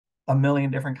a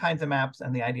million different kinds of maps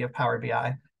and the idea of Power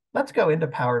BI. Let's go into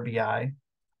Power BI,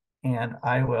 and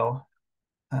I will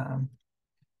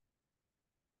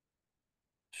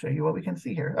show you what we can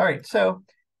see here. All right, so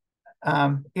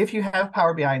if you have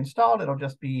Power BI installed, it'll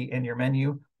just be in your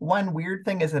menu. One weird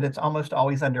thing is that it's almost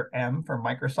always under M for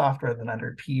Microsoft rather than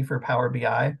under P for Power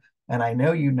BI. And I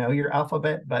know you know your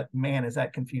alphabet, but man, is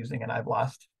that confusing, and I've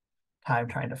lost time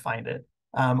trying to find it.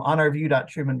 On our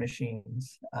view.truman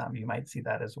machines, you might see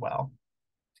that as well.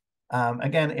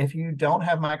 Again, if you don't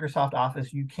have Microsoft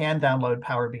Office, you can download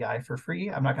Power BI for free.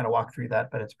 I'm not going to walk through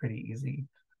that, but it's pretty easy,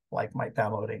 like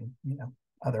downloading,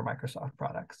 other Microsoft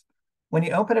products. When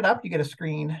you open it up, you get a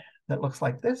screen that looks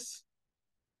like this.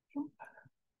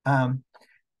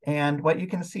 And what you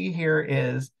can see here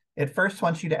is it first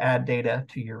wants you to add data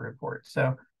to your report.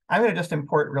 So I'm going to just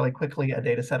import really quickly a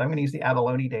data set. I'm going to use the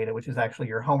abalone data, which is actually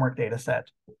your homework data set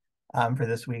for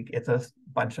this week. It's a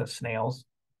bunch of snails.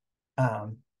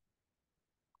 And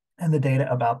the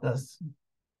data about the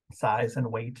size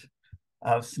and weight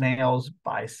of snails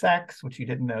by sex, which you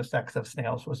didn't know sex of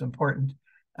snails was important.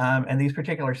 And these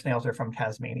particular snails are from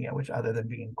Tasmania, which other than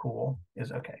being cool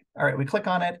is okay. All right, we click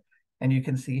on it, and you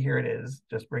can see here it is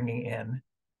just bringing in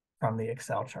from the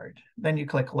Excel chart. Then you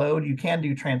click load. You can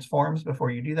do transforms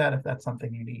before you do that if that's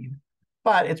something you need.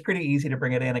 But it's pretty easy to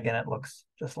bring it in. Again, it looks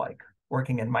just like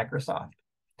working in Microsoft.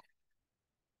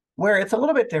 Where it's a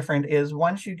little bit different is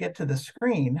once you get to the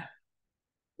screen,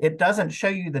 it doesn't show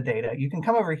you the data. You can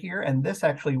come over here, and this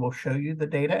actually will show you the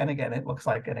data. And again, it looks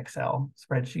like an Excel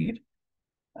spreadsheet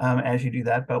as you do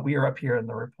that. But we are up here in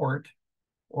the report,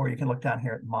 or you can look down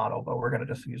here at model, but we're going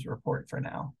to just use report for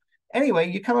now.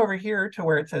 Anyway, you come over here to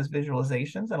where it says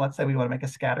visualizations, and let's say we want to make a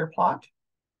scatter plot,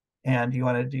 and you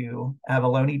want to do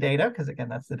abalone data, because again,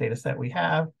 that's the data set we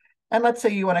have. And let's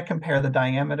say you want to compare the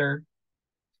diameter.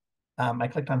 I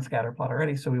clicked on scatter plot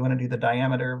already, so we want to do the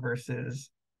diameter versus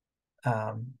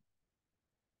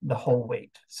the whole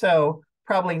weight. So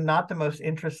probably not the most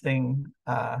interesting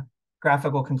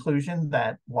graphical conclusion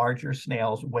that larger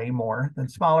snails weigh more than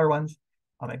smaller ones.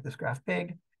 I'll make this graph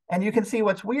big. And you can see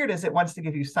what's weird is it wants to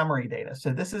give you summary data.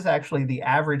 So this is actually the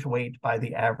average weight by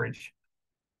the average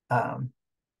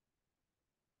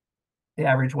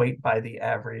weight by the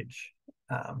average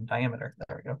diameter.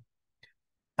 There we go.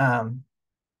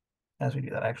 As we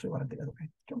do that, I actually want it the other way.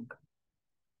 Jump.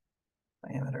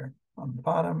 Diameter on the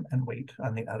bottom and weight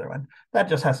on the other one. That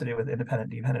just has to do with independent,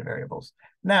 dependent variables.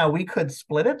 Now we could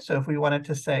split it. So if we wanted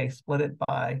to say split it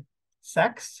by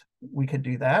sex, we could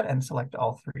do that and select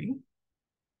all three.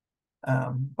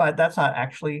 But that's not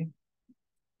actually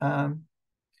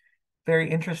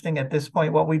very interesting at this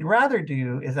point. What we'd rather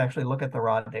do is actually look at the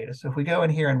raw data. So if we go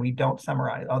in here and we don't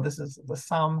summarize, oh, this is the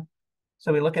sum.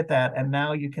 So we look at that, and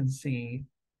now you can see,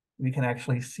 we can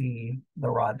actually see the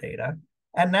raw data.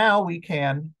 And now we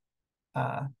can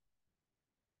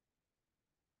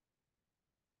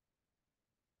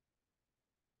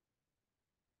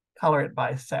color it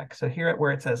by sex. So here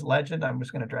where it says legend, I'm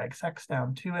just going to drag sex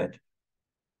down to it.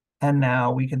 And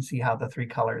now we can see how the three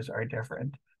colors are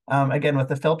different. Again, with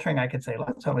the filtering, I could say,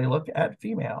 let's only look at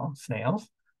female snails.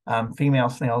 Female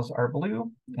snails are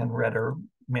blue, and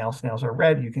male snails are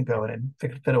red. You can go in and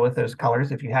fiddle with those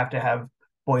colors if you have to have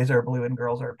boys are blue and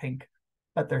girls are pink,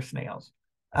 but they're snails.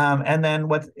 And then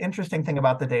what's interesting thing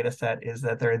about the data set is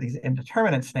that there are these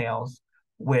indeterminate snails,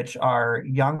 which are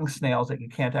young snails that you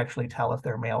can't actually tell if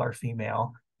they're male or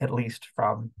female, at least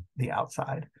from the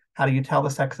outside. How do you tell the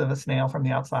sex of a snail from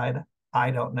the outside?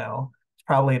 I don't know. It's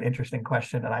probably an interesting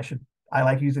question, and I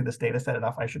like using this data set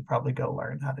enough. I should probably go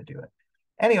learn how to do it.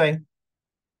 Anyway,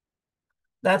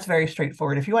 that's very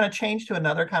straightforward. If you want to change to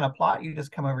another kind of plot, you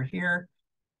just come over here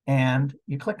and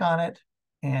you click on it,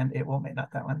 and it will make,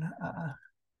 not that one.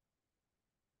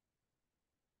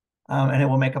 And it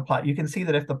will make a plot. You can see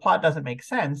that if the plot doesn't make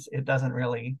sense, it doesn't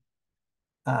really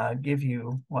give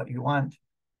you what you want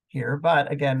here.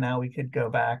 But again, now we could go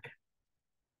back,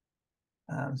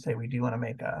 say we do want to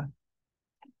make a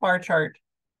bar chart,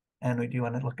 and we do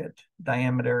want to look at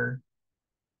diameter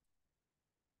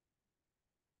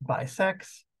by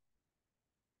sex.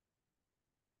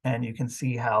 And you can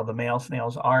see how the male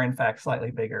snails are in fact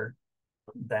slightly bigger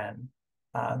than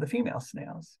the female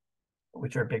snails,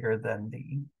 which are bigger than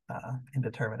the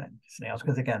indeterminate snails,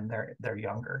 because again, they're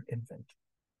younger infant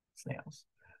snails.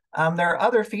 There are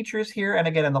other features here, and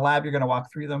again, in the lab, you're going to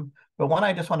walk through them. But one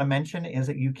I just want to mention is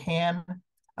that you can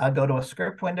go to a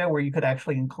script window where you could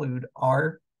actually include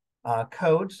R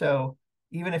code. So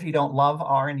even if you don't love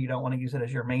R and you don't want to use it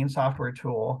as your main software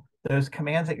tool, those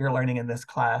commands that you're learning in this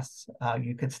class,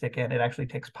 you could stick in. It actually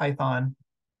takes Python.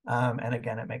 And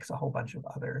again, it makes a whole bunch of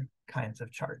other kinds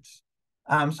of charts.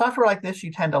 Software like this,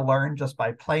 you tend to learn just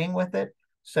by playing with it.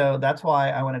 So that's why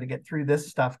I wanted to get through this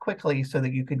stuff quickly so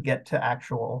that you could get to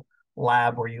actual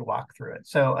lab where you walk through it.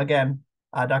 So again,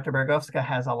 Dr. Bergovska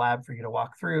has a lab for you to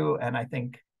walk through, and I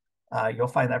think you'll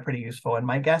find that pretty useful. And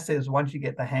my guess is once you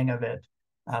get the hang of it,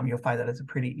 you'll find that it's a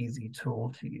pretty easy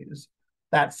tool to use.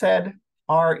 That said,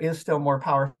 R is still more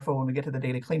powerful. When we get to the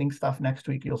data cleaning stuff next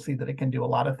week, you'll see that it can do a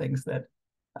lot of things that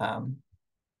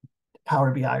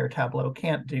Power BI or Tableau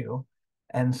can't do.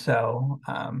 And so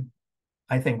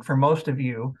I think for most of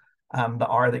you, the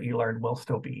R that you learned will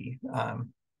still be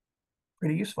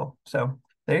pretty useful. So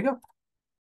there you go.